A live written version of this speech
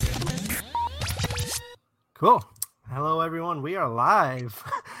Cool. Hello, everyone. We are live.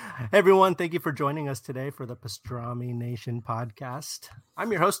 Everyone, thank you for joining us today for the Pastrami Nation podcast.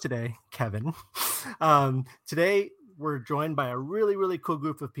 I'm your host today, Kevin. Today, we're joined by a really, really cool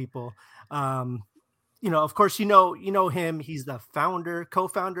group of people. Of course, you know him. He's the founder,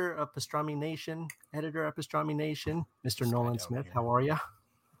 co-founder of Pastrami Nation, editor of Pastrami Nation, Mr. Nolan Smith. How are you?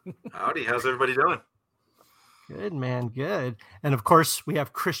 Howdy. How's everybody doing? Good, man. Good. And of course, we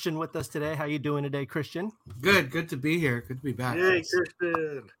have Christian with us today. How you doing today, Christian? Good to be here. Good to be back. Yay,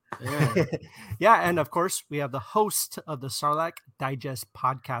 Christian. Yeah. Yeah, and of course, we have the host of the Sarlacc Digest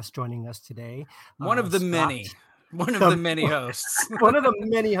podcast joining us today. One of the Scott. many hosts. One of the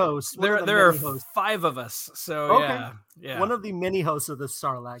many hosts. There are five of us. So Okay. yeah. One of the many hosts of the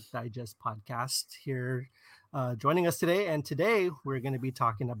Sarlacc Digest podcast here joining us today. And today we're going to be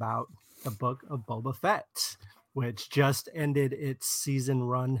talking about the book of Boba Fett, which just ended its season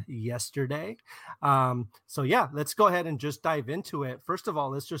run yesterday. So yeah, let's go ahead and just dive into it. First of all,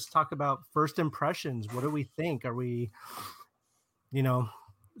 let's just talk about first impressions. What do we think? Are we,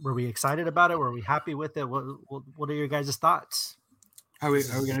 were we excited about it? Were we happy with it? What are your guys' thoughts? Are we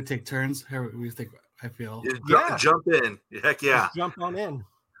going to take turns? How do we think? I feel. Jump in. Heck yeah. Let's jump on in.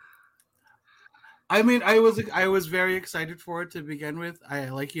 I mean, I was very excited for it to begin with. I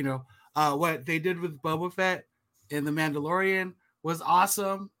like, what they did with Boba Fett in The Mandalorian was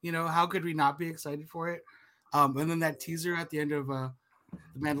awesome. How could we not be excited for it? And then that teaser at the end of The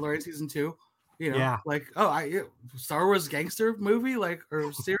Mandalorian season 2, Star Wars gangster movie,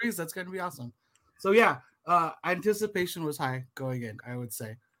 or series, that's going to be awesome. So yeah, anticipation was high going in, I would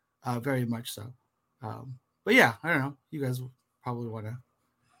say, very much so. But yeah, I don't know. You guys will probably want to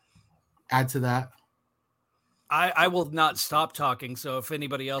add to that. I will not stop talking. So if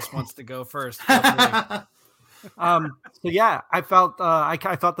anybody else wants to go first, So yeah, I felt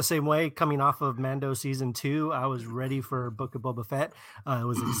the same way coming off of Mando season 2. I was ready for Book of Boba Fett. It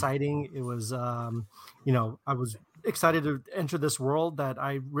was exciting. It was, I was excited to enter this world that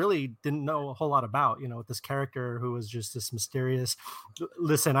I really didn't know a whole lot about, with this character who was just this mysterious.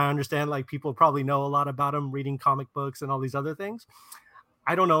 Listen, I understand like people probably know a lot about him reading comic books and all these other things.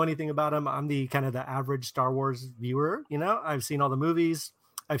 I don't know anything about him. I'm the kind of the average Star Wars viewer. I've seen all the movies.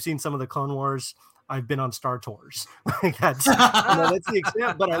 I've seen some of the Clone Wars. I've been on Star Tours. that's the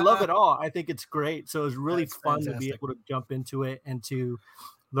extent, but I love it all. I think it's great. So it was really fun to be able to jump into it and to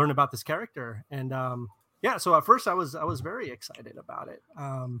learn about this character. And so at first I was very excited about it.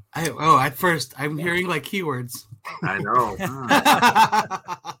 At first I'm hearing like keywords. I know.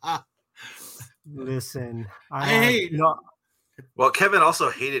 Listen, Well, Kevin also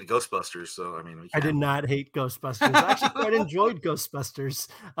hated Ghostbusters, so I mean, I did not hate Ghostbusters. I actually quite enjoyed Ghostbusters.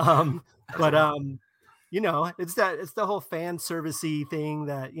 It's the whole fan servicey thing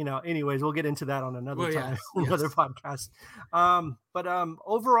that, anyways, we'll get into that on another time, another podcast. But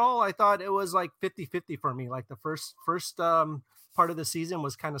overall, I thought it was like 50-50 for me. Like the first part of the season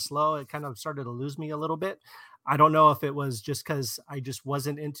was kind of slow. It kind of started to lose me a little bit. I don't know if it was just because I just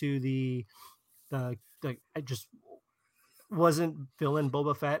wasn't into I just wasn't feeling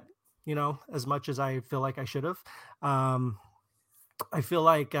Boba Fett, as much as I feel like I should have. I feel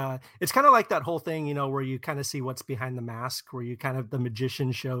like it's kind of like that whole thing, where you kind of see what's behind the mask, where you kind of the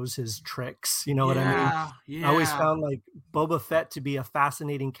magician shows his tricks. You know what I mean? Yeah. I always found like Boba Fett to be a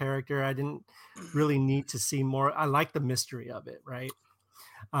fascinating character. I didn't really need to see more. I like the mystery of it, right?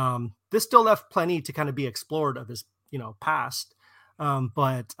 This still left plenty to kind of be explored of his, past.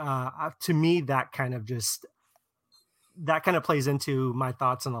 But to me, that kind of plays into my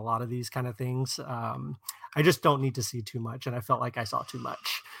thoughts on a lot of these kind of things. I just don't need to see too much. And I felt like I saw too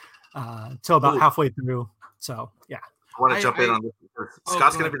much till about halfway through. So, yeah. I want to jump in on this.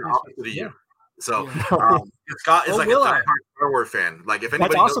 Scott's going to be the opposite of you. So Scott is like a diehard Star Wars fan. Like if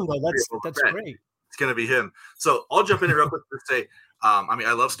anybody that's awesome, though. That's great. It's going to be him. So I'll jump in real quick to say,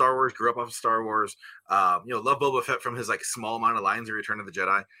 I love Star Wars, grew up off of Star Wars, love Boba Fett from his like small amount of lines in Return of the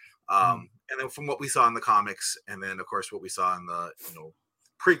Jedi. And then from what we saw in the comics, and then of course what we saw in the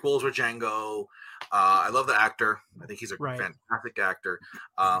prequels with Jango, I love the actor. I think he's a fantastic actor.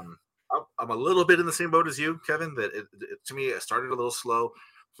 I'm a little bit in the same boat as you, Kevin. That to me it started a little slow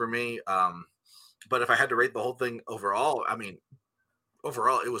for me. But if I had to rate the whole thing overall,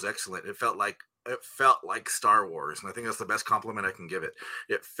 it was excellent. It felt like Star Wars, and I think that's the best compliment I can give it.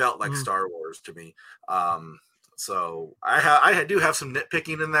 It felt like Star Wars to me. So I do have some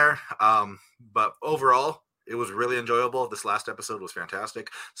nitpicking in there, but overall, it was really enjoyable. This last episode was fantastic.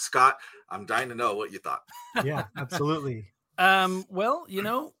 Scott, I'm dying to know what you thought. Yeah, absolutely. Well,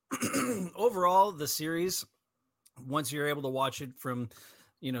 overall, the series, once you're able to watch it from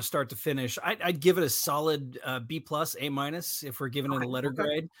start to finish. I'd give it a solid B+, A- if we're giving it a letter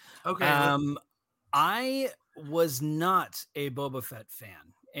grade. Okay. I was not a Boba Fett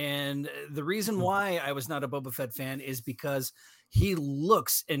fan. And the reason why I was not a Boba Fett fan is because he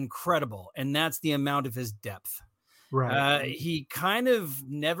looks incredible. And that's the amount of his depth. Right. He kind of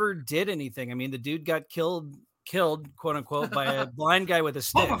never did anything. I mean, the dude got killed, quote unquote, by a blind guy with a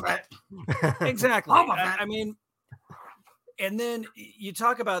stick. Boba Fett. Exactly. Boba Fett. I mean, and then you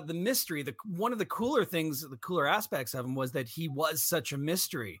talk about the mystery. One of the cooler things, the cooler aspects of him was that he was such a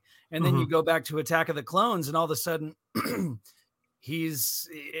mystery. And then you go back to Attack of the Clones, and all of a sudden, the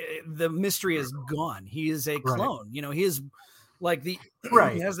mystery is gone. He is a clone. He is like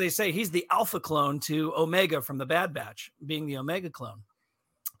as they say, he's the alpha clone to Omega from the Bad Batch, being the Omega clone.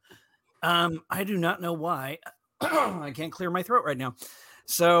 I do not know why. I can't clear my throat right now.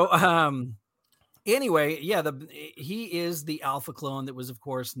 So, anyway, he is the alpha clone that was, of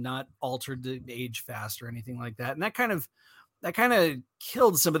course, not altered to age fast or anything like that. And that kind of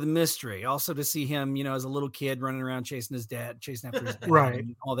killed some of the mystery. Also, to see him, as a little kid running around chasing after his dad,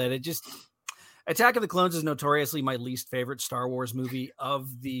 and all that. It just, Attack of the Clones is notoriously my least favorite Star Wars movie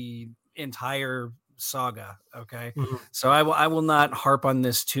of the entire saga. Okay, so I will not harp on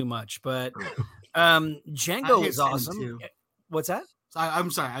this too much, but Jango is awesome. Too. What's that?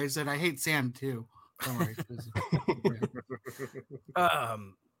 I'm sorry. I said I hate Sam too. Don't worry.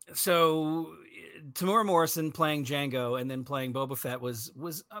 So Tamura Morrison playing Jango and then playing Boba Fett was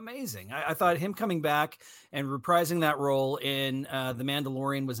amazing. I thought him coming back and reprising that role in The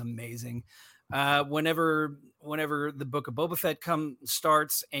Mandalorian was amazing. Whenever the book of Boba Fett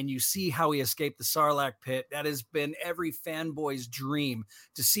starts and you see how he escaped the Sarlacc pit, that has been every fanboy's dream,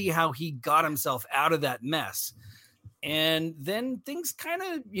 to see how he got himself out of that mess. And then things kind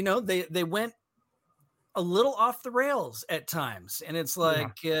of, they went a little off the rails at times. And it's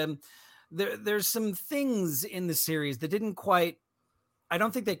like, there's some things in the series that I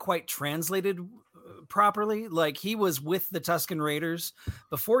don't think they quite translated properly. Like, he was with the Tusken Raiders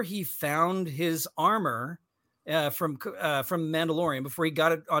before he found his armor from Mandalorian, before he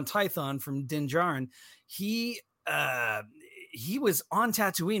got it on Tython from Din Djarin. He was on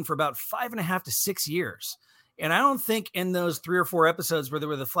Tatooine for about 5.5 to 6 years. And I don't think in those 3 or 4 episodes where there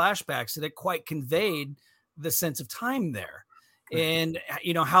were the flashbacks that it quite conveyed the sense of time there. And,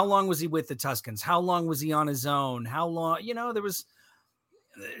 how long was he with the Tuskens? How long was he on his own? How long,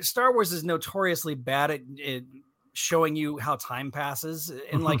 Star Wars is notoriously bad at showing you how time passes.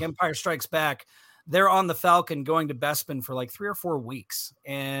 And like Empire Strikes Back, they're on the Falcon going to Bespin for like 3 or 4 weeks.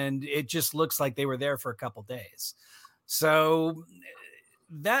 And it just looks like they were there for a couple days. So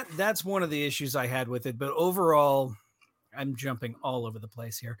that's one of the issues I had with it. But overall, I'm jumping all over the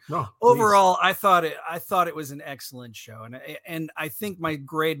place here. No, overall, I thought it was an excellent show. And I think my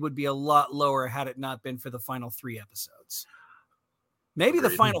grade would be a lot lower had it not been for the final 3 episodes. Maybe the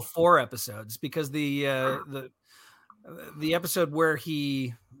final 4 episodes, because the episode where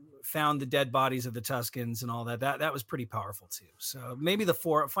he found the dead bodies of the Tuskens and all that was pretty powerful too. So maybe the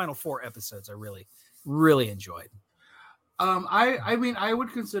final 4 episodes I really, really enjoyed. I mean, I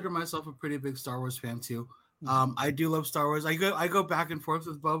would consider myself a pretty big Star Wars fan too. I do love Star Wars. I go back and forth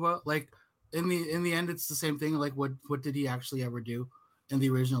with Boba. Like in the end, it's the same thing. Like what did he actually ever do in the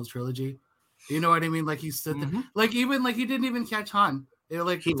original trilogy? You know what I mean? Like he stood there, like even like he didn't even catch Han.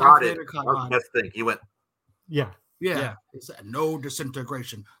 Like he nodded. That was the best thing. He went, yeah. He said no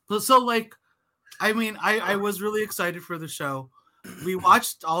disintegration. So like, I mean, I was really excited for the show. We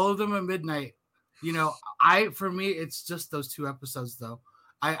watched all of them at midnight. For me, it's just those 2 episodes though.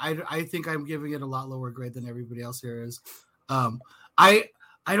 I think I'm giving it a lot lower grade than everybody else here is. I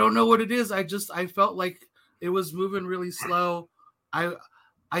don't know what it is. I felt like it was moving really slow.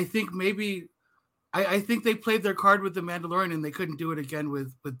 I think maybe I think they played their card with the Mandalorian and they couldn't do it again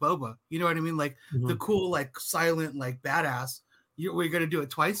with Boba. You know what I mean? Like the cool, like silent, like badass. We're gonna do it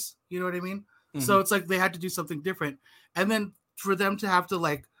twice. You know what I mean? So it's like they had to do something different, and then for them to have to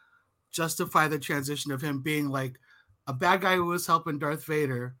like justify the transition of him being like a bad guy who was helping Darth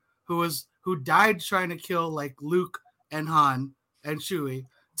Vader, who died trying to kill like Luke and Han and Chewie,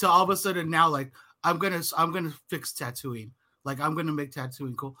 to all of a sudden now like I'm gonna fix Tatooine, like I'm gonna make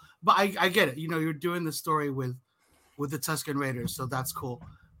Tatooine cool. But I get it, you're doing the story with the Tusken Raiders, so that's cool.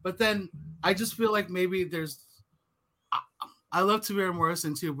 But then I just feel like maybe I love Tamura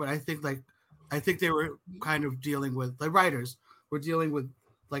Morrison too, but I think they were kind of dealing with, like, writers were dealing with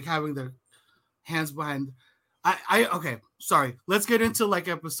like having their hands behind. Okay, sorry. Let's get into like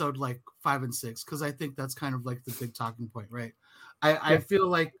episode like 5 and 6, because I think that's kind of like the big talking point, right? I feel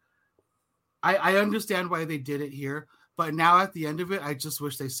like I understand why they did it here, But now at the end of it, I just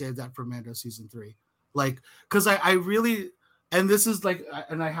wish they saved that for Mando season 3. Like, because I really, and this is like,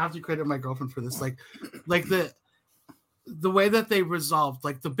 and I have to credit my girlfriend for this, like the way that they resolved,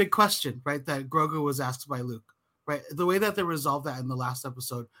 like the big question, right, that Grogu was asked by Luke, right, the way that they resolved that in the last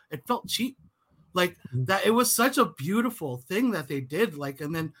episode, it felt cheap. Like that, it was such a beautiful thing that they did. Like,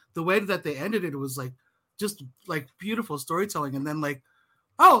 and then the way that they ended it, it was like just like beautiful storytelling. And then like,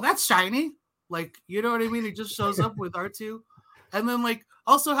 oh, that's shiny. Like, you know what I mean? It just shows up with R2. And then like,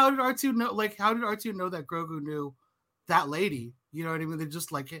 also, how did R2 know? Like, how did R2 know that Grogu knew that lady? You know what I mean? They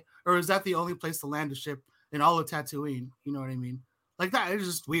just like it, or is that the only place to land a ship in all of Tatooine? You know what I mean? Like that is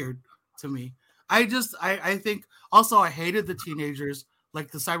just weird to me. I think also I hated the teenagers. Like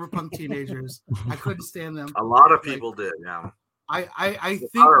the cyberpunk teenagers, I couldn't stand them. A lot of people did. Yeah, I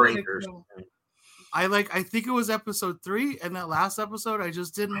think I think it was episode 3, and that last episode I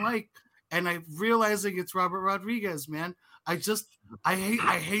just didn't like. And I realizing it's Robert Rodriguez, man. I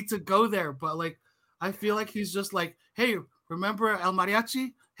hate to go there, but like I feel like he's just like, hey, remember El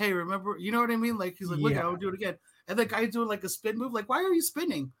Mariachi? Hey, remember? You know what I mean? Like he's like, look, I'll do it again. And the guy doing like a spin move. Like, why are you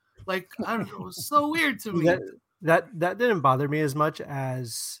spinning? Like I don't know. It was so weird to me. That didn't bother me as much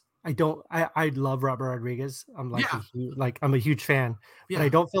as I love Robert Rodriguez. I'm like I'm a huge fan, but I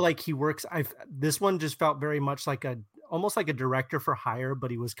don't feel like he works. This one just felt very much like almost like a director for hire, but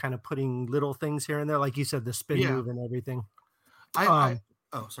he was kind of putting little things here and there, like you said, the spin move and everything.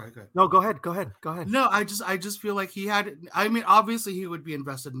 Oh, sorry. Go ahead. No, go ahead. No, I just feel like he had. I mean, obviously he would be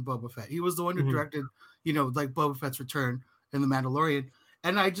invested in Boba Fett. He was the one who directed, like Boba Fett's return in The Mandalorian.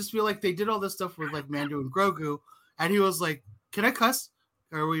 And I just feel like they did all this stuff with like Mando and Grogu, and he was like, "Can I cuss?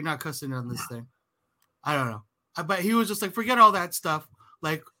 Or are we not cussing on this thing?" I don't know. But he was just like, "Forget all that stuff.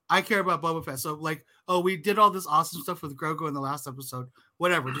 Like, I care about Boba Fett." So like, oh, we did all this awesome stuff with Grogu in the last episode.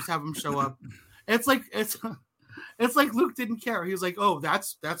 Whatever, just have him show up. It's like Luke didn't care. He was like, "Oh,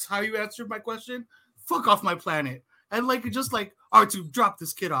 that's how you answered my question? Fuck off my planet." And like, just like R2, drop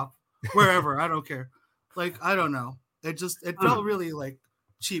this kid off wherever. I don't care. Like, I don't know. It felt really like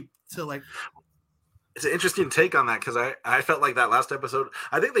cheap to like. It's an interesting take on that because I felt like that last episode.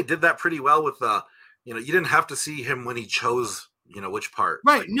 I think they did that pretty well with you didn't have to see him when he chose which part.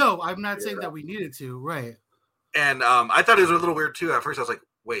 Right. Like, no, I'm not saying that we needed to. Right. And I thought it was a little weird too. At first, I was like,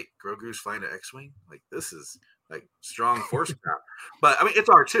 "Wait, Grogu's flying an X-wing? Like this is like strong force crap." But I mean, it's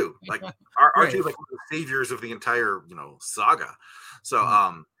R2. Like R2 is like one of the saviors of the entire saga.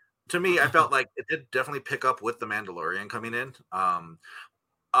 So to me, I felt like it did definitely pick up with the Mandalorian coming in.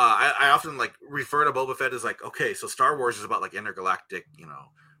 I often like refer to Boba Fett as like, okay, so Star Wars is about like intergalactic,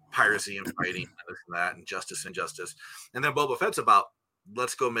 piracy and fighting and this and that and justice and injustice. And then Boba Fett's about,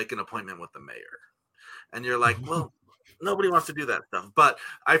 let's go make an appointment with the mayor. And you're like, well, nobody wants to do that stuff. But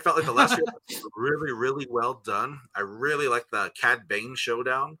I felt like the last year was really, really well done. I really liked the Cad Bane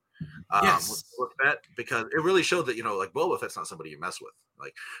showdown with Boba Fett because it really showed that, like Boba Fett's not somebody you mess with.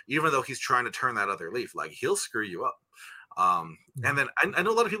 Like, even though he's trying to turn that other leaf, like he'll screw you up. And then I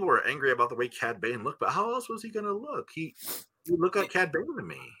know a lot of people were angry about the way Cad Bane looked, but how else was he going to look? He looked like Cad Bane to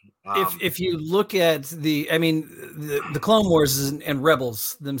me. If you look at the Clone Wars and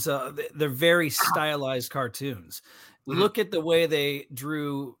Rebels themselves, they're very stylized cartoons. Look at the way they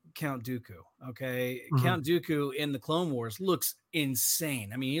drew Count Dooku. Okay, Count Dooku in the Clone Wars looks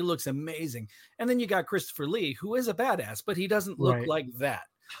insane. I mean, he looks amazing. And then you got Christopher Lee, who is a badass, but he doesn't look like that.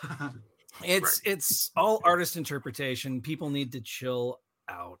 It's all artist interpretation. People need to chill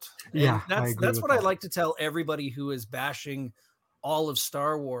out. And that's what I like to tell everybody who is bashing all of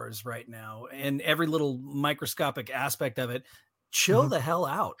Star Wars right now and every little microscopic aspect of it. Chill the hell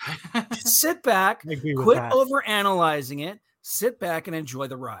out. Sit back, quit over analyzing it, sit back and enjoy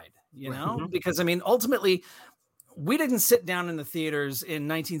the ride, because I mean, ultimately we didn't sit down in the theaters in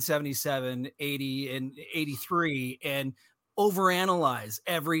 1977, 80 and 83 and overanalyze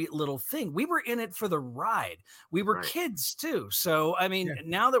every little thing. We were in it for the ride. We were kids too. So, I mean,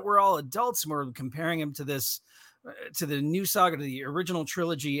 now that we're all adults and we're comparing them to this, to the new saga, to the original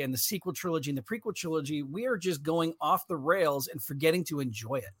trilogy and the sequel trilogy and the prequel trilogy, we are just going off the rails and forgetting to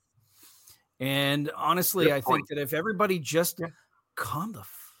enjoy it. And honestly, I think that if everybody just calm the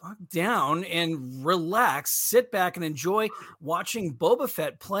fuck down and relax, sit back and enjoy watching Boba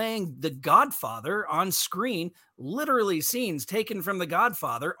Fett playing the Godfather on screen, literally scenes taken from the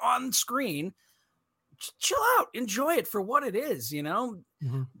Godfather on screen, chill out, enjoy it for what it is,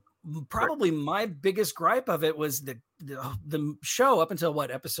 Probably my biggest gripe of it was the show up until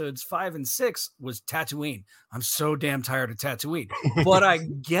episodes 5 and 6 was Tatooine. I'm so damn tired of Tatooine, but I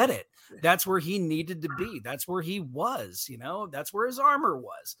get it. That's where he needed to be. That's where he was, that's where his armor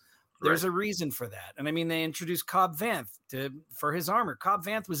was. There's a reason for that. And I mean, they introduced Cobb Vanth for his armor. Cobb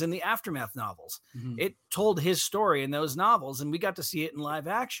Vanth was in the Aftermath novels. Mm-hmm. It told his story in those novels, and we got to see it in live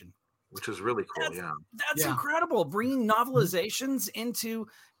action. Which is really cool, That's incredible. Bringing novelizations into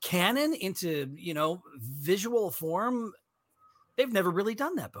canon, into, visual form. They've never really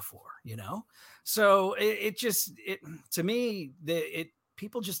done that before, So to me,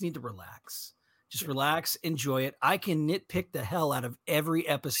 people just need to relax. Just relax, enjoy it. I can nitpick the hell out of every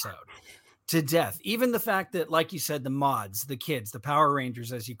episode to death. Even the fact that, like you said, the mods, the kids, the Power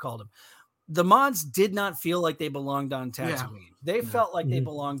Rangers, as you called them, the mods did not feel like they belonged on Tatooine. Yeah. They felt like they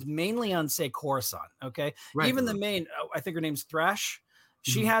belonged mainly on, say, Coruscant. Okay. Right, even the main, I think her name's Thrash.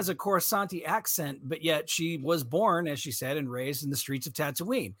 She has a Coruscanti accent, but yet she was born, as she said, and raised in the streets of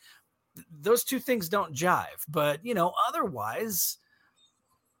Tatooine. Those two things don't jive, but otherwise,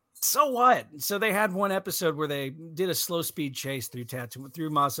 so what? So they had one episode where they did a slow speed chase through Tatooine,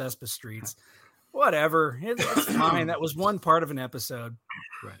 through Mos Espa streets. Whatever, it's fine. That was one part of an episode.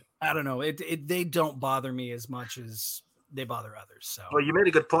 Right. I don't know. They don't bother me as much as they bother others. So, well, you made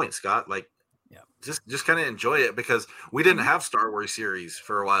a good point, Scott. Like, just kind of enjoy it, because we didn't have Star Wars series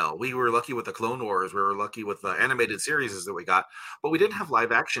for a while. We were lucky with the Clone Wars. We were lucky with the animated series that we got, but we didn't have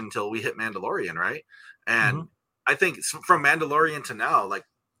live action until we hit Mandalorian, right? And I think from Mandalorian to now, like,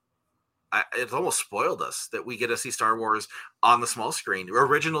 it's almost spoiled us that we get to see Star Wars on the small screen,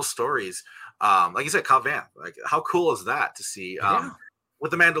 original stories. Like you said, Cobb Vanth. Like, how cool is that to see? With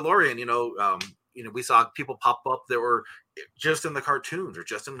the Mandalorian, we saw people pop up that were just in the cartoons or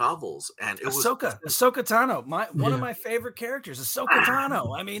just in novels, and it was Ahsoka Tano, one of my favorite characters, Ahsoka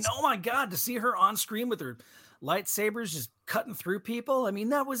Tano. I mean, oh my God, to see her on screen with her lightsabers just cutting through people. I mean,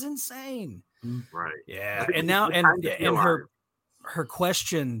 that was insane. Right. Yeah. And now, and her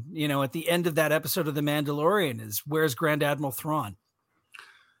question, at the end of that episode of The Mandalorian is, where's Grand Admiral Thrawn?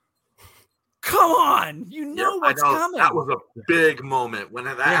 Come on, what's coming. That was a big moment when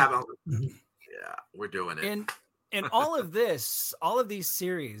that happened. Yeah, we're doing it. And all of these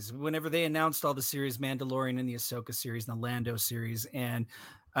series, whenever they announced all the series, Mandalorian and the Ahsoka series and the Lando series, and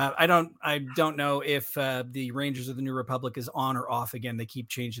I don't know if the Rangers of the New Republic is on or off again. They keep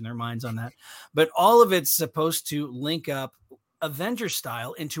changing their minds on that, but all of it's supposed to link up Avenger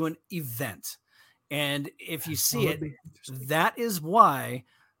style into an event. And if you see it, that is why,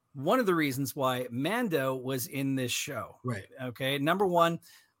 one of the reasons why Mando was in this show. Right. Okay. Number one,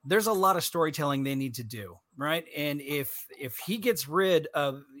 there's a lot of storytelling they need to do. Right. And if he gets rid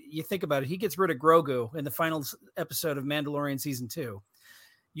of, you think about it, he gets rid of Grogu in the final episode of Mandalorian season 2.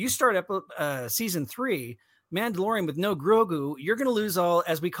 You start up season 3, Mandalorian with no Grogu, you're going to lose all,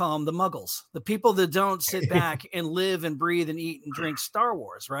 as we call them, the muggles, the people that don't sit back and live and breathe and eat and drink Star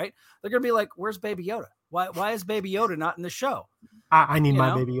Wars, right? They're going to be like, where's Baby Yoda? Why is Baby Yoda not in the show? I need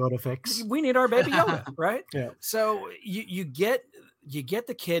my Baby Yoda fix. We need our Baby Yoda, right? Yeah. So you get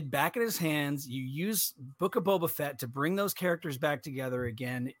the kid back in his hands. You use Book of Boba Fett to bring those characters back together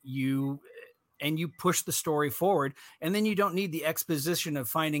again. You push the story forward, and then you don't need the exposition of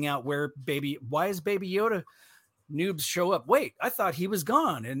finding out why is Baby Yoda noobs show up. Wait, I thought he was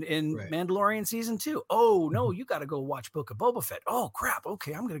gone in Mandalorian season 2. Oh no, you got to go watch Book of Boba Fett. Oh crap.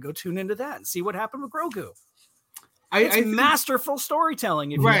 Okay. I'm going to go tune into that and see what happened with Grogu. It's masterful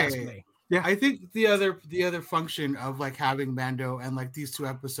storytelling, if you ask me. Yeah, I think the other function of like having Mando and like these 2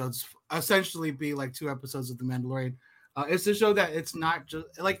 episodes essentially be like 2 episodes of The Mandalorian is to show that it's not just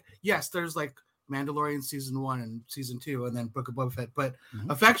like, yes, there's like Mandalorian season 1 and season 2 and then Book of Boba Fett, but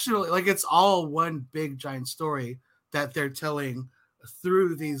affectionately, like, it's all one big giant story that they're telling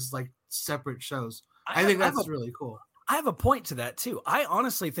through these like separate shows. I think that's really cool. I have a point to that too. I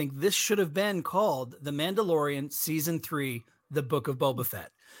honestly think this should have been called The Mandalorian season 3, The Book of Boba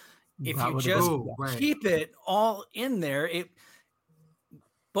Fett. If you just keep it all in there,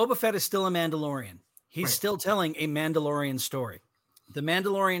 Boba Fett is still a Mandalorian. He's still telling a Mandalorian story. The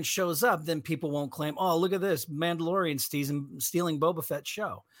Mandalorian shows up, then people won't claim, oh, look at this, Mandalorian stealing Boba Fett's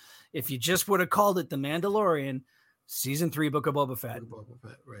show. If you just would have called it The Mandalorian season 3, Book of Boba Fett.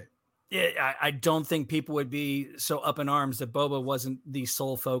 Right. Yeah, I don't think people would be so up in arms that Boba wasn't the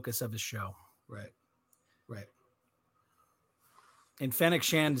sole focus of his show. Right. And Fennec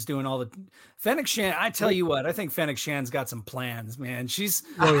Shand is doing all the Fennec Shand. I tell you what, I think Fennec Shand's got some plans, man. She's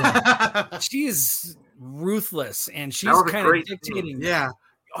ruthless, and she's kind of dictating. Yeah.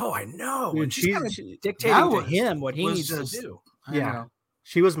 Oh, I know. Dude, and she's kind of dictating to him what he needs to do. Yeah.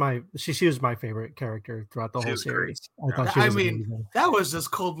 She was my favorite character throughout the whole series. I mean, that was just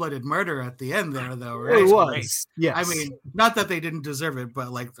cold-blooded murder at the end there, though, right? It was. Yes. I mean, not that they didn't deserve it,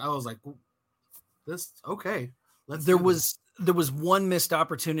 but like I was like, this okay. There was there was one missed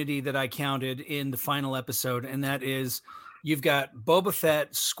opportunity that I counted in the final episode, and that is you've got Boba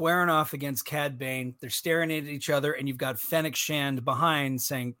Fett squaring off against Cad Bane. They're staring at each other, and you've got Fennec Shand behind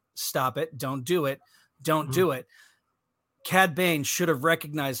saying, "Stop it! Don't do it! Don't do it!" Cad Bane should have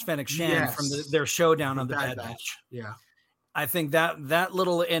recognized Fennec Shand from their showdown on the Bad Batch. Yeah. I think that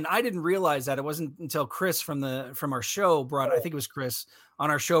little, and I didn't realize that. It wasn't until Chris from our show I think it was Chris on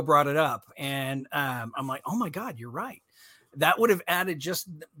our show brought it up. And I'm like, oh my God, you're right. That would have added just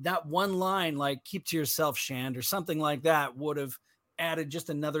that one line, like keep to yourself, Shand, or something like that would have added just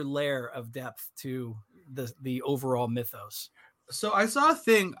another layer of depth to the overall mythos. So I saw a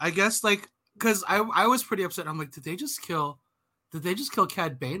thing, I guess, like, because I was pretty upset. I'm like, did they just kill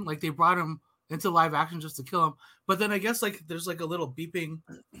Cad Bane? Like they brought him into live action just to kill him. But then I guess like there's like a little beeping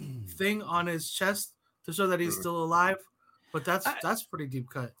thing on his chest to show that he's still alive. But that's pretty deep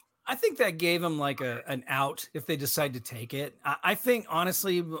cut. I think that gave him like an out if they decide to take it. I think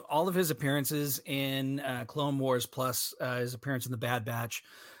honestly, all of his appearances in Clone Wars plus his appearance in the Bad Batch,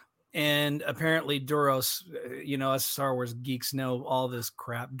 and apparently Duros, us Star Wars geeks know all this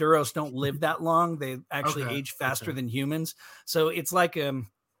crap. Duros don't live that long. They actually age faster than humans. So it's like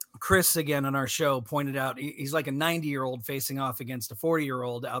Chris again on our show pointed out he's like a 90-year-old facing off against a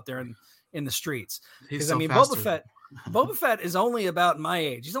 40-year-old out there in the streets. Because so Boba Fett is only about my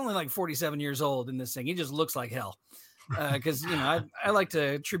age. He's only like 47 years old in this thing. He just looks like hell. Because I like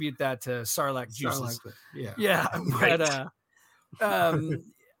to attribute that to Sarlacc juices. Yeah. Right. But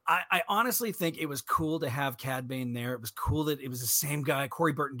I honestly think it was cool to have Cad Bane there. It was cool that it was the same guy,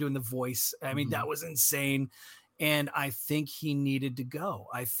 Corey Burton, doing the voice. I mean, that was insane. And I think he needed to go.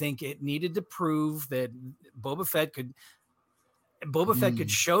 I think it needed to prove that Boba Fett could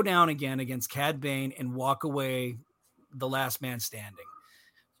show down again against Cad Bane and walk away the last man standing.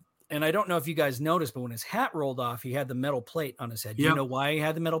 And I don't know if you guys noticed, but when his hat rolled off, he had the metal plate on his head. Do you know why he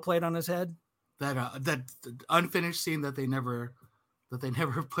had the metal plate on his head? That unfinished scene that they never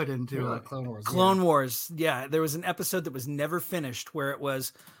put into Clone Wars. Yeah, there was an episode that was never finished where it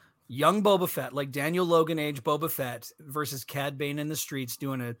was young Boba Fett, like Daniel Logan age Boba Fett versus Cad Bane in the streets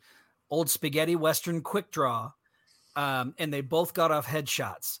doing a old spaghetti Western quick draw. And they both got off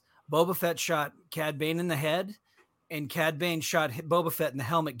headshots. Boba Fett shot Cad Bane in the head, and Cad Bane shot Boba Fett in the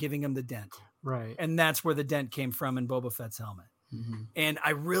helmet, giving him the dent. Right. And that's where the dent came from in Boba Fett's helmet. Mm-hmm. And I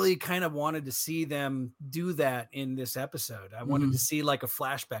really kind of wanted to see them do that in this episode. I wanted to see like a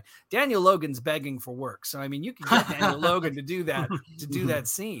flashback. Daniel Logan's begging for work. So, I mean, you can get Daniel Logan to do that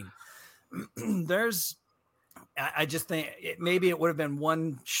scene. I just think maybe it would have been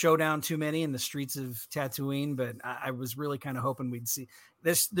one showdown too many in the streets of Tatooine, but I was really kind of hoping we'd see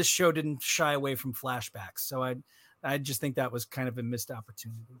this show didn't shy away from flashbacks. So I just think that was kind of a missed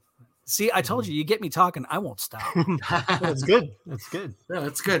opportunity. See, I told you get me talking. I won't stop. That's good. That's good. Yeah,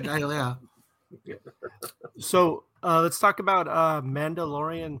 that's good. Yeah. So let's talk about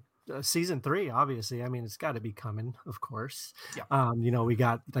Mandalorian season 3. Obviously, I mean, it's got to be coming, of course. Yeah. We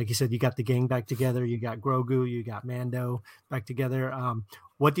got, like you said, you got the gang back together. You got Grogu. You got Mando back together.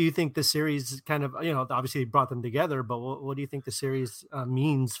 What do you think the series kind of, obviously brought them together, but what do you think the series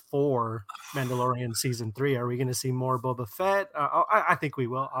means for Mandalorian season 3? Are we going to see more Boba Fett? I think we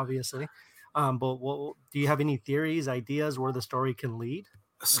will, obviously. But do you have any theories, ideas where the story can lead?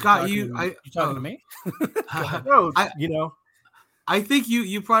 Scott, you talking to me? No, I think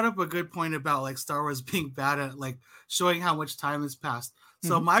you brought up a good point about like Star Wars being bad at like showing how much time has passed.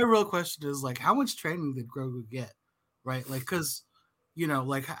 So my real question is like, how much training did Grogu get? Right? Like, because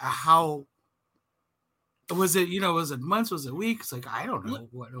like how was it? Was it months? Was it weeks? Like, I don't know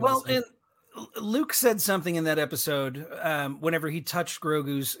what it was. And Luke said something in that episode whenever he touched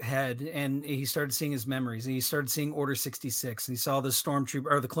Grogu's head and he started seeing his memories and he started seeing Order 66 and he saw the stormtrooper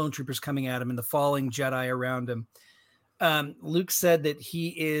or the clone troopers coming at him and the falling Jedi around him. Luke said that he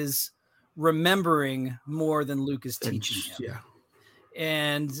is remembering more than Luke is teaching him. Yeah.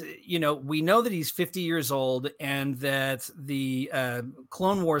 And, we know that he's 50 years old and that the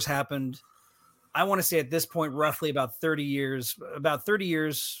Clone Wars happened, I want to say at this point, roughly about 30 years has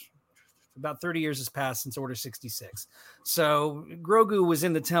passed since Order 66. So Grogu was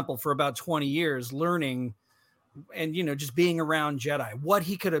in the temple for about 20 years learning and, just being around Jedi. What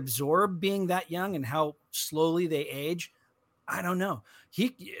he could absorb being that young and how slowly they age, I don't know.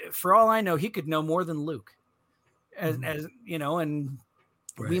 For all I know, he could know more than Luke. As and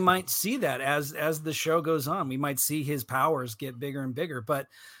right. We might see that as the show goes on. We might see his powers get bigger and bigger. But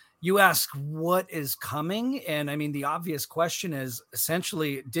you ask what is coming, and I mean the obvious question is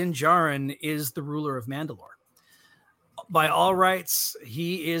essentially Din Djarin is the ruler of Mandalore. By all rights,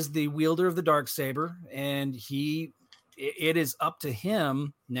 he is the wielder of the Darksaber, and he it is up to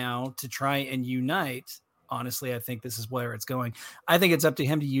him now to try and unite. Honestly, I think this is where it's going. I think it's up to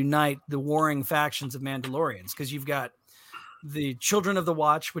him to unite the warring factions of Mandalorians, because you've got the Children of the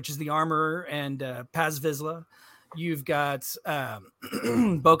Watch, which is the Armorer and Paz Vizsla. You've got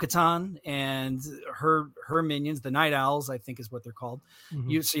Bo-Katan and her minions, the Night Owls, I think is what they're called.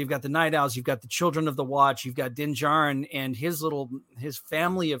 Mhm. So you've got the Night Owls, you've got the Children of the Watch, you've got Din Djarin and his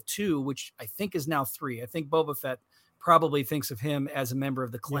family of 2, which I think is now 3. I think Boba Fett probably thinks of him as a member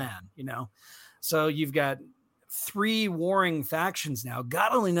of the clan, you know. So you've got 3 warring factions now.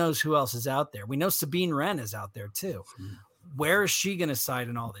 God only knows who else is out there. We know Sabine Wren is out there too. Where is she going to side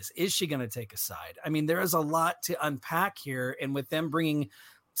in all this? Is she going to take a side? I mean, there is a lot to unpack here. And with them bringing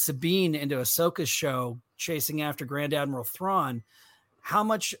Sabine into Ahsoka's show, chasing after Grand Admiral Thrawn, how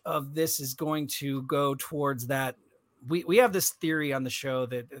much of this is going to go towards that? We have this theory on the show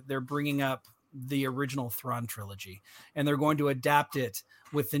that they're bringing up the original Thrawn trilogy, and they're going to adapt it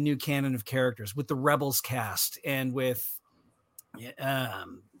with the new canon of characters, with the Rebels cast, and with Din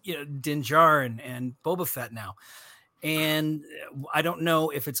Djarin and Boba Fett now. And I don't know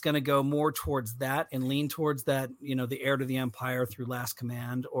if it's going to go more towards that and lean towards that, you know, the heir to the Empire through Last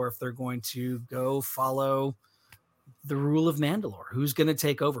Command, or if they're going to go follow the rule of Mandalore. Who's going to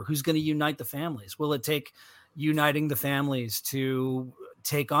take over? Who's going to unite the families? Will it take uniting the families to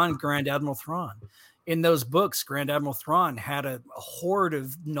take on Grand Admiral Thrawn? In those books, Grand Admiral Thrawn had a horde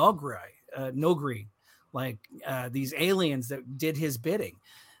of Nogri, like these aliens that did his bidding.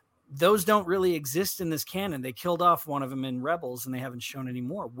 Those don't really exist in this canon. They killed off one of them in Rebels, and they haven't shown any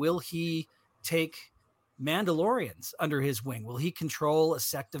more. Will he take Mandalorians under his wing? Will he control a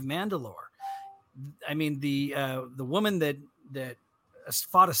sect of Mandalore? I mean, the woman that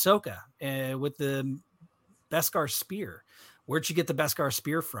fought Ahsoka with the Beskar spear. Where'd you get the Beskar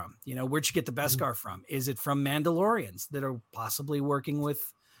spear from? You know, where'd you get the Beskar from? Is it from Mandalorians that are possibly working with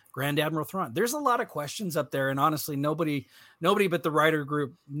Grand Admiral Thrawn? There's a lot of questions up there, and honestly, nobody but the writer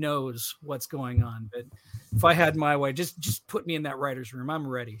group knows what's going on. But if I had my way, just put me in that writer's room. I'm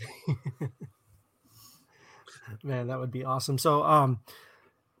ready. Man, that would be awesome. So,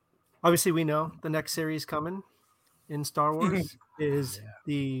 obviously, we know the next series coming in Star Wars is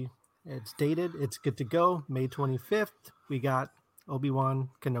it's dated. It's good to go. May 25th. We got Obi-Wan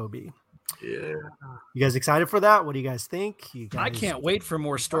Kenobi. Yeah. You guys excited for that? What do you guys think? I can't wait for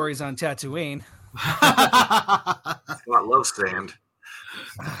more stories on Tatooine. It's not love sand.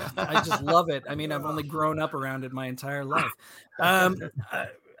 I just love it. I mean, I've only grown up around it my entire life.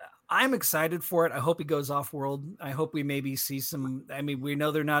 I'm excited for it. I hope he goes off world. I hope we maybe see some. I mean, we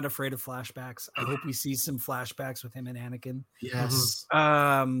know they're not afraid of flashbacks. I hope we see some flashbacks with him and Anakin. Yes.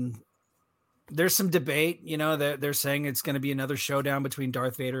 There's some debate, you know, that they're saying it's going to be another showdown between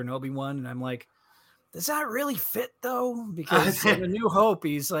Darth Vader and Obi-Wan. And I'm like, does that really fit though? Because in A New Hope,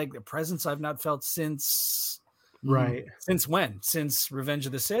 he's like, the presence I've not felt since. Right. Since when? Since Revenge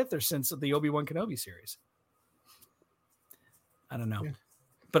of the Sith, or since the Obi-Wan Kenobi series? I don't know. Yeah.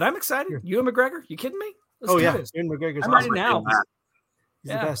 But I'm excited. Ewan McGregor, you kidding me? Let's do this. Ewan McGregor's I'm ready now.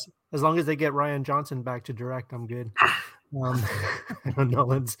 He's the best. As long as they get Rian Johnson back to direct, I'm good.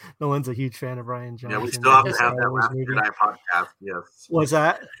 Nolan's a huge fan of Rian Johnson. Yeah, we still have to have that Last Jedi podcast. Yes. What's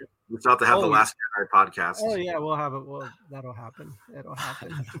that? We still have to have the Last Jedi podcast. Oh yeah, we'll have it. Well, that'll happen. It'll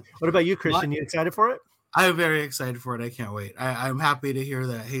happen. What about you, Christian? You excited for it? I'm very excited for it. I can't wait. I'm happy to hear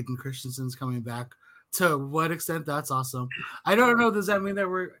that Hayden Christensen's coming back. To what extent? That's awesome. I don't know. Does that mean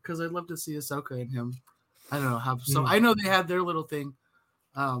that because I'd love to see Ahsoka and him. I don't know. So I know they had their little thing.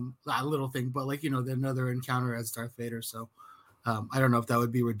 Not a little thing, but like, you know, another encounter as Darth Vader. So I don't know if that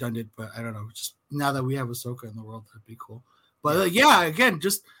would be redundant, but I don't know. Just now that we have Ahsoka in the world, that'd be cool. But again,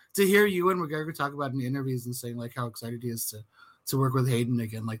 just to hear Ewan McGregor talk about in interviews and saying like how excited he is to work with Hayden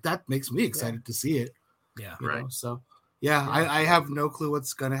again, like that makes me excited to see it. Yeah, right. So I have no clue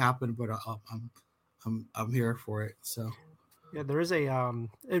what's gonna happen, but I'm here for it. So. Yeah, there is a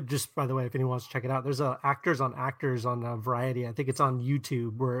just by the way, if anyone wants to check it out, there's a actors on Variety. I think it's on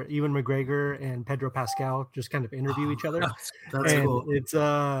YouTube where Ewan McGregor and Pedro Pascal just kind of interview each other. That's cool. It's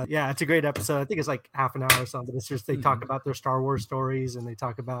it's a great episode. I think it's like half an hour or something. It's just they talk about their Star Wars stories and they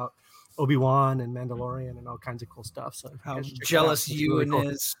talk about Obi-Wan and Mandalorian and all kinds of cool stuff. So how jealous Ewan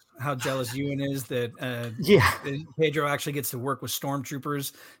is. How jealous Ewan is that Pedro actually gets to work with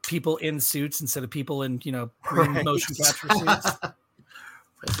stormtroopers, people in suits instead of people in green motion capture suits.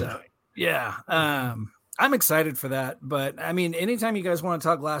 So I'm excited for that. But I mean, anytime you guys want to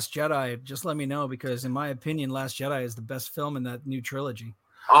talk Last Jedi, just let me know, because in my opinion, Last Jedi is the best film in that new trilogy.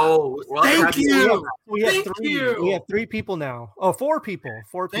 Oh, well, thank you. We have 3 people now. Oh, 4 people.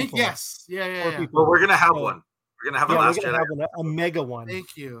 4 people. Yes. Yeah. Well, we're gonna have one. We're gonna have a Yeah, we're Last gonna Jedi. have a mega one.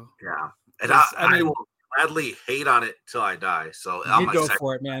 Thank you. Yeah, and Yes, I will gladly hate on it till I die. So I'm You go excited.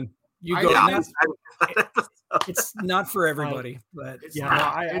 for it, man. You I- go. yeah, Not- it's not for everybody, but It's Yeah,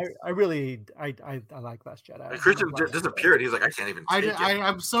 not. no, I really I like Last Jedi. Like, Christian I love Last disappeared. He's like, I can't even take it.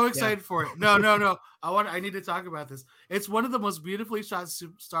 I'm so excited for it. No. I need to talk about this. It's one of the most beautifully shot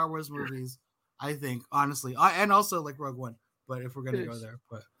Star Wars movies, I think, honestly, and also like Rogue One. But if we're gonna go there,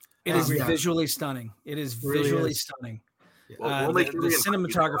 but it is yeah. visually stunning. It is Really visually is. stunning. We'll make sure the we invite you.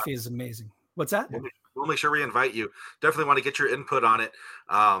 cinematography is amazing. What's that? We'll make sure we invite you. Definitely want to get your input on it,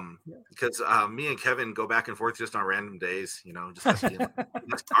 because me and Kevin go back and forth just on random days. You know, just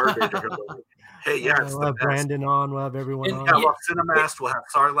it's garbage. Hey, yeah, it's we'll the have best. Brandon on. We'll have everyone And- on. Yeah, we'll have Cinemast. We'll have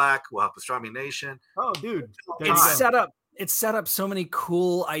Sarlacc. We'll have Pastrami Nation. Oh, dude, there you It's go. set up. It's set up so many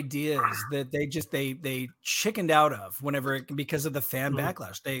cool ideas that they chickened out of because of the fan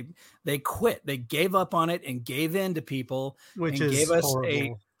backlash. They quit. They gave up on it and gave in to people, Which and is gave us horrible.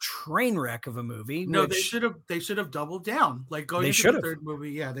 a train wreck of a movie. no, which they should have doubled down. Like going They into should the have. third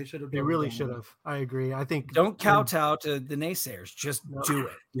movie, yeah, they should have. They doubled really down. should have. I agree. I think don't kowtow to the naysayers. Just do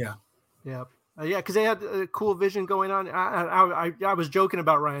it. Yeah, because they had a cool vision going on. I was joking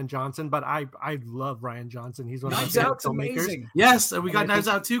about Ryan Johnson, but I love Ryan Johnson. He's one of my Knives favorite Out's filmmakers. amazing. Yes, and we And got I Knives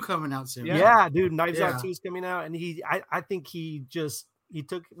think- Out 2 coming out soon. Yeah, dude, Knives Yeah. Out 2 is coming out, and I think he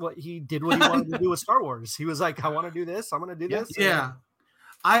took what he wanted to do with Star Wars. He was like, I want to do this. I'm going to do this. Yeah.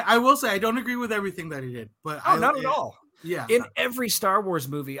 I will say I don't agree with everything that he did, but Oh, not at all. Yeah, In every Star Wars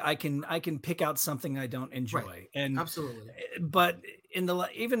movie, I can pick out something I don't enjoy, and absolutely. but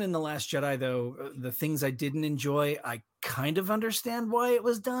even in the Last Jedi, though, the things I didn't enjoy, I kind of understand why it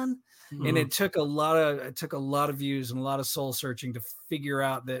was done, and it took a lot of views and a lot of soul searching to figure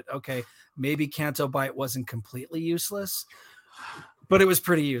out that okay, maybe Canto Bight wasn't completely useless, but it was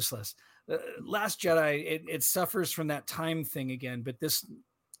pretty useless. Last Jedi, it suffers from that time thing again,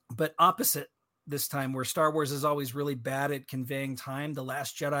 but opposite this time, where Star Wars is always really bad at conveying time. The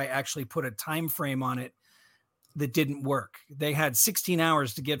Last Jedi actually put a time frame on it that didn't work. They had 16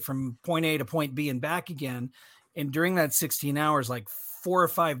 hours to get from point A to point B and back again. And during that 16 hours, like 4 or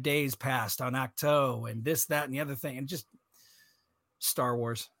 5 days passed on Acto and this, that, and the other thing. And just Star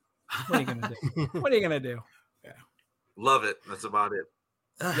Wars. What are you going to do? What are you going to do? Love it. That's about it.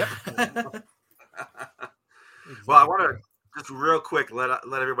 Yep. Well, I want to just real quick let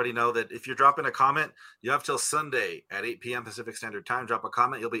everybody know that if you're dropping a comment, you have till Sunday at 8 p.m. Pacific Standard Time. Drop a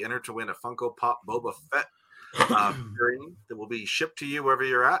comment. You'll be entered to win a Funko Pop Boba Fett figurine that will be shipped to you wherever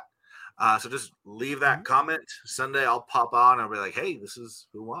you're at. So just leave that comment. Sunday, I'll pop on and I'll be like, hey, this is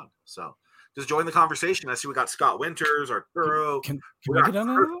who won. So just join the conversation. I see we got Scott Winters, Arturo, Can we get on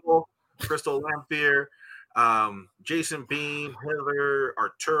that? Crystal Lamphere, Jason Bean, Heather,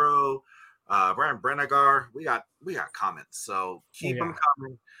 Arturo, Brian Brenegar. We got comments, so keep them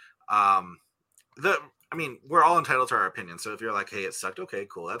coming. I mean, we're all entitled to our opinion. So if you're like, "Hey, it sucked," okay,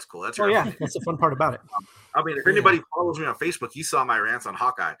 cool, that's cool. That's your opinion. That's the fun part about it. I mean, if anybody follows me on Facebook, you saw my rants on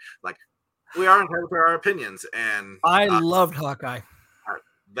Hawkeye. Like, we are entitled to our opinions, and I loved Hawkeye.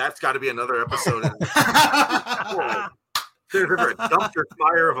 that's got to be another episode. There's ever a dumpster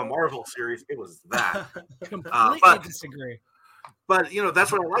fire of a Marvel series, it was that. Completely disagree. But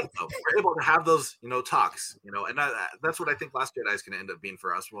that's what I like, though. We're able to have those talks, and that's what I think Last Jedi is going to end up being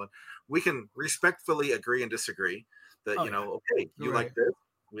for us. When we can respectfully agree and disagree. That okay, you like this,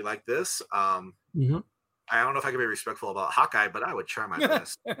 we like this. I don't know if I can be respectful about Hawkeye, but I would try my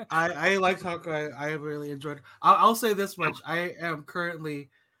best. I liked Hawkeye. I really enjoyed it. I'll say this much: I am currently.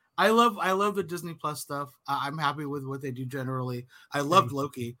 I love the Disney Plus stuff. I'm happy with what they do generally. I loved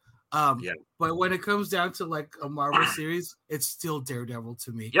Loki. But when it comes down to like a Marvel series, it's still Daredevil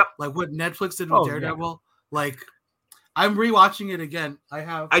to me. Yep. Like what Netflix did with Daredevil. Like I'm rewatching it again.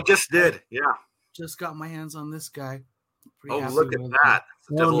 I just did. Yeah. Just got my hands on this guy. Pretty Oh, happy look at with that.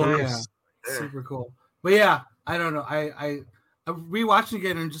 Yeah. Super cool. But yeah, I don't know. I'm rewatching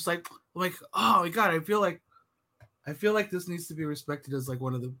again and just like, I'm like, oh my God, I feel like this needs to be respected as like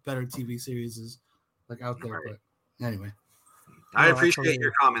one of the better TV series like out there. Right. But anyway. I appreciate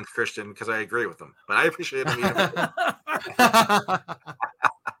your comments, Christian, because I agree with them. But I appreciate them.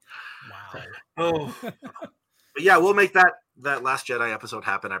 Wow. But yeah, we'll make that Last Jedi episode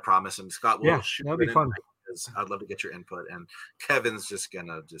happen, I promise. And Scott will shoot that'll be it fun. I'd love to get your input. And Kevin's just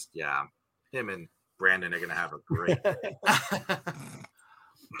gonna him and Brandon are gonna have a great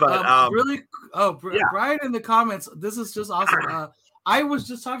But Brian in the comments, this is just awesome. I was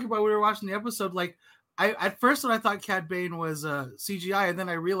just talking about, we were watching the episode, like at first when I thought Cad Bane was CGI, and then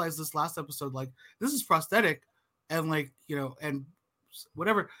I realized this last episode, like this is prosthetic, and like and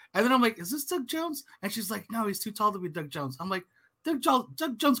whatever. And then I'm like, is this Doug Jones? And she's like, no, he's too tall to be Doug Jones. I'm like, Doug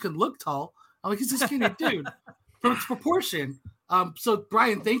Jones can look tall. I'm like, he's a skinny dude from its proportion. So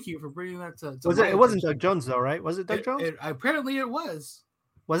Brian, thank you for bringing that to it wasn't Doug Jones though, right? Was it Doug Jones? Apparently it was.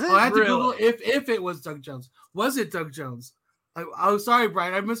 Was it? I had to Google if it was Doug Jones. Was it Doug Jones? I'm sorry,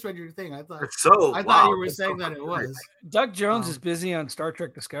 Brian. I misread your thing. I thought you were saying that it was. Doug Jones is busy on Star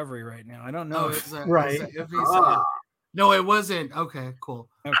Trek Discovery right now. I don't know. No, it wasn't. Okay, cool.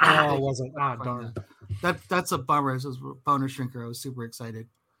 Okay. Oh, it wasn't. Darn. That's a bummer. This was Boner Shrinker. I was super excited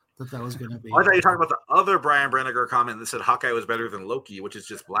that was going to be. I thought you were talking about the other Brian Brenniger comment that said Hawkeye was better than Loki, which is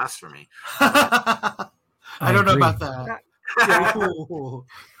just blasphemy. I don't know about that.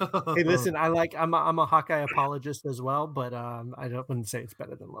 Hey, listen, I'm a Hawkeye apologist as well, but I wouldn't say it's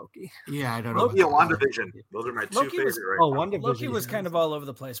better than Loki. Yeah, I don't know. Loki and WandaVision. Those are my two favorites. WandaVision. Loki was kind of all over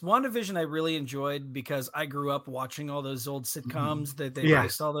the place. WandaVision I really enjoyed because I grew up watching all those old sitcoms that they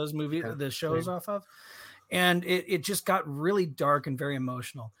based all those the shows off of. And it just got really dark and very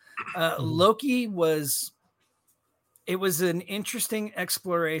emotional. Loki was an interesting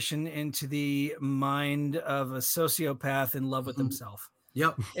exploration into the mind of a sociopath in love with himself.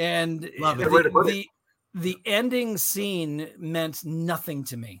 Yep. And the ending scene meant nothing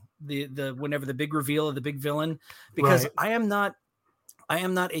to me. The whenever the big reveal of the big villain, because I am not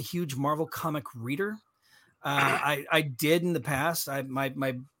a huge Marvel comic reader. I did in the past.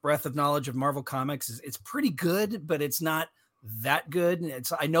 My breadth of knowledge of Marvel comics it's pretty good, but it's not that good.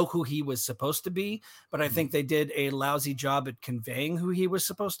 I know who he was supposed to be, but I think they did a lousy job at conveying who he was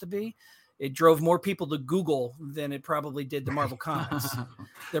supposed to be. It drove more people to Google than it probably did the Marvel comics.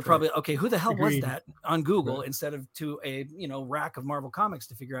 They're probably who the hell was that on Google instead of to a rack of Marvel comics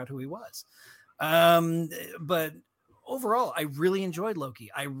to figure out who he was. But overall, I really enjoyed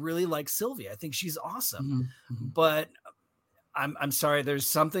Loki. I really like Sylvie. I think she's awesome. But I'm sorry. There was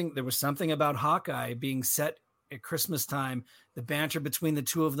something about Hawkeye being set at Christmas time, the banter between the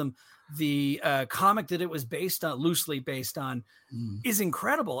two of them, the comic that it was loosely based on is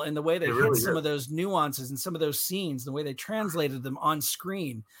incredible. And the way they hit some of those nuances and some of those scenes, the way they translated them on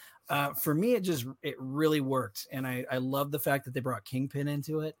screen, for me, it really worked. And I love the fact that they brought Kingpin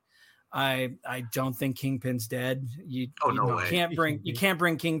into it. I don't think Kingpin's dead. You can't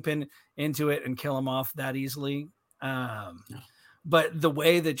bring Kingpin into it and kill him off that easily. But the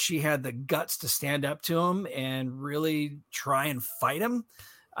way that she had the guts to stand up to him and really try and fight him,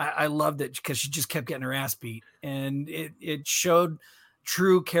 I loved it because she just kept getting her ass beat, and it showed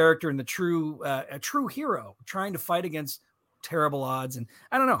true character and a true hero trying to fight against terrible odds. And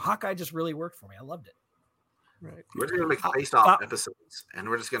I don't know, Hawkeye just really worked for me. I loved it. Right. We're just gonna make face-off episodes, and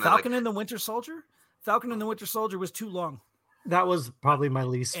we're just gonna Falcon and the Winter Soldier. Falcon and the Winter Soldier was too long. That was probably my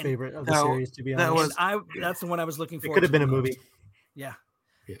least favorite of the series, to be honest. That's the one I was looking for. It could have been a movie. Yeah.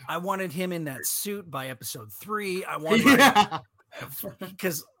 I wanted him in that suit by episode 3. I wanted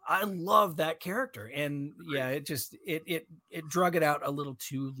because I love that character, and it drug it out a little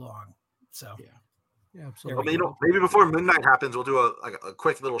too long. So yeah, absolutely. Well, maybe before Moon Knight happens, we'll do a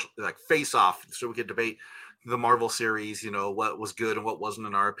quick little face-off so we could debate the Marvel series. What was good and what wasn't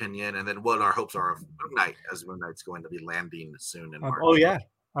in our opinion, and then what our hopes are of Moon Knight, as Moon Knight's going to be landing soon in March. Oh yeah,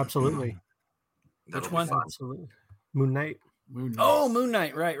 absolutely. Which one? Absolutely. Moon Knight. Oh, Moon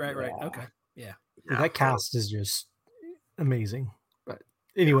Knight. Right. Okay. Yeah. That cast is just amazing. But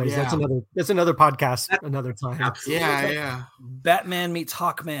anyways, that's another podcast another time. Absolutely. Yeah. Batman meets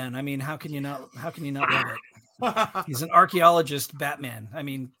Hawkman. I mean, how can you not love it? He's an archaeologist, Batman. I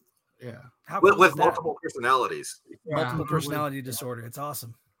mean, with multiple personalities. Multiple personality disorder. It's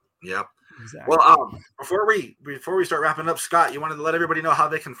awesome. Yep. Exactly. Well, before we start wrapping up, Scott, you wanted to let everybody know how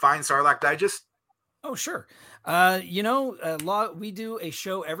they can find Sarlacc Digest? Oh, sure. We do a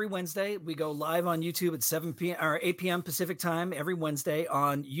show every Wednesday. We go live on YouTube at 7 p.m. or 8 p.m. Pacific time every Wednesday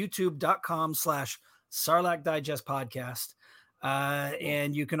on youtube.com/Sarlacc Digest Podcast.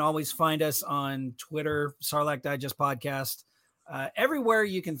 And you can always find us on Twitter, Sarlacc Digest Podcast, everywhere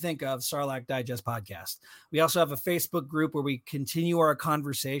you can think of Sarlacc Digest Podcast. We also have a Facebook group where we continue our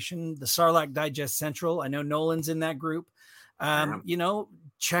conversation, the Sarlacc Digest Central. I know Nolan's in that group.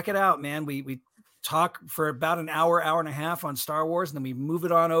 Check it out, man. We talk for about an hour and a half on Star Wars, and then we move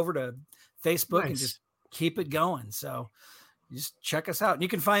it on over to Facebook and just keep it going. So just check us out. And you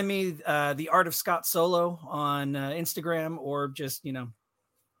can find me, The Art of Scott Solo on Instagram, or just,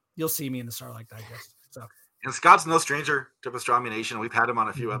 you'll see me in the Sarlacc Digest. So. And Scott's no stranger to Pastrami Nation. We've had him on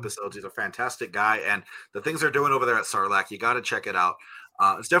a few episodes. He's a fantastic guy. And the things they're doing over there at Sarlacc, you got to check it out.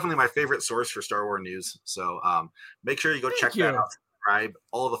 It's definitely my favorite source for Star Wars news. So make sure you go check that out. Subscribe,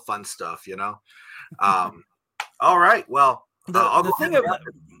 all the fun stuff, All right. Well,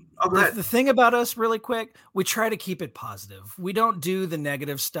 The thing about us, really quick, we try to keep it positive. We don't do the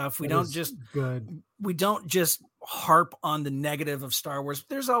negative stuff. We don't just harp on the negative of Star Wars.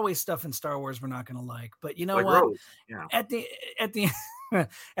 There's always stuff in Star Wars we're not going to like. But you know what? Yeah. At the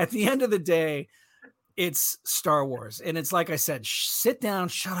at the end of the day, it's Star Wars, and it's like I said, sit down,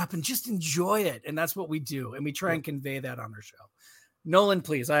 shut up, and just enjoy it. And that's what we do, and we try and convey that on our show. Nolan,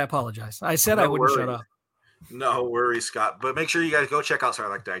 please, I apologize. I said I wouldn't shut up. No worries, Scott. But make sure you guys go check out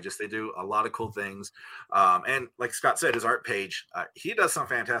Sarlacc Digest. They do a lot of cool things. And like Scott said, his art page, he does some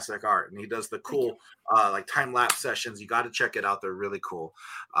fantastic art, and he does the cool like time-lapse sessions. You got to check it out. They're really cool.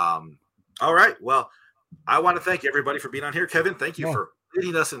 All right. Well, I want to thank everybody for being on here. Kevin, thank you for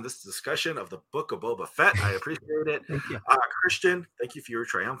leading us in this discussion of the Book of Boba Fett. I appreciate it. Thank you. Christian, thank you for your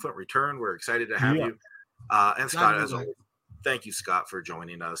triumphant return. We're excited to have you. And Scott, as always, thank you, Scott, for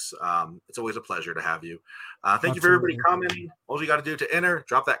joining us. It's always a pleasure to have you. Thank you for everybody commenting. All you got to do to enter,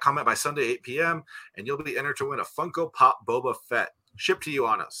 drop that comment by Sunday, 8 p.m., and you'll be entered to win a Funko Pop Boba Fett shipped to you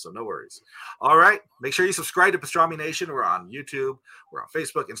on us, so no worries. All right, make sure you subscribe to Pastrami Nation. We're on YouTube, we're on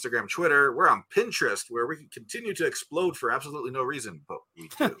Facebook, Instagram, Twitter, we're on Pinterest, where we can continue to explode for absolutely no reason, but we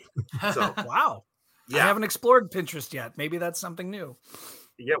do. So wow. I haven't explored Pinterest yet. Maybe that's something new.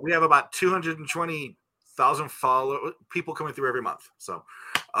 Yeah, we have about 220,000 people coming through every month. So,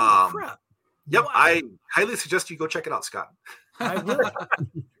 crap. Yep, wow. I highly suggest you go check it out, Scott. I will.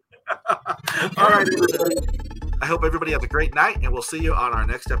 All right, everybody. I hope everybody has a great night, and we'll see you on our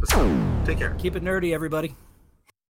next episode. Take care. Keep it nerdy, everybody.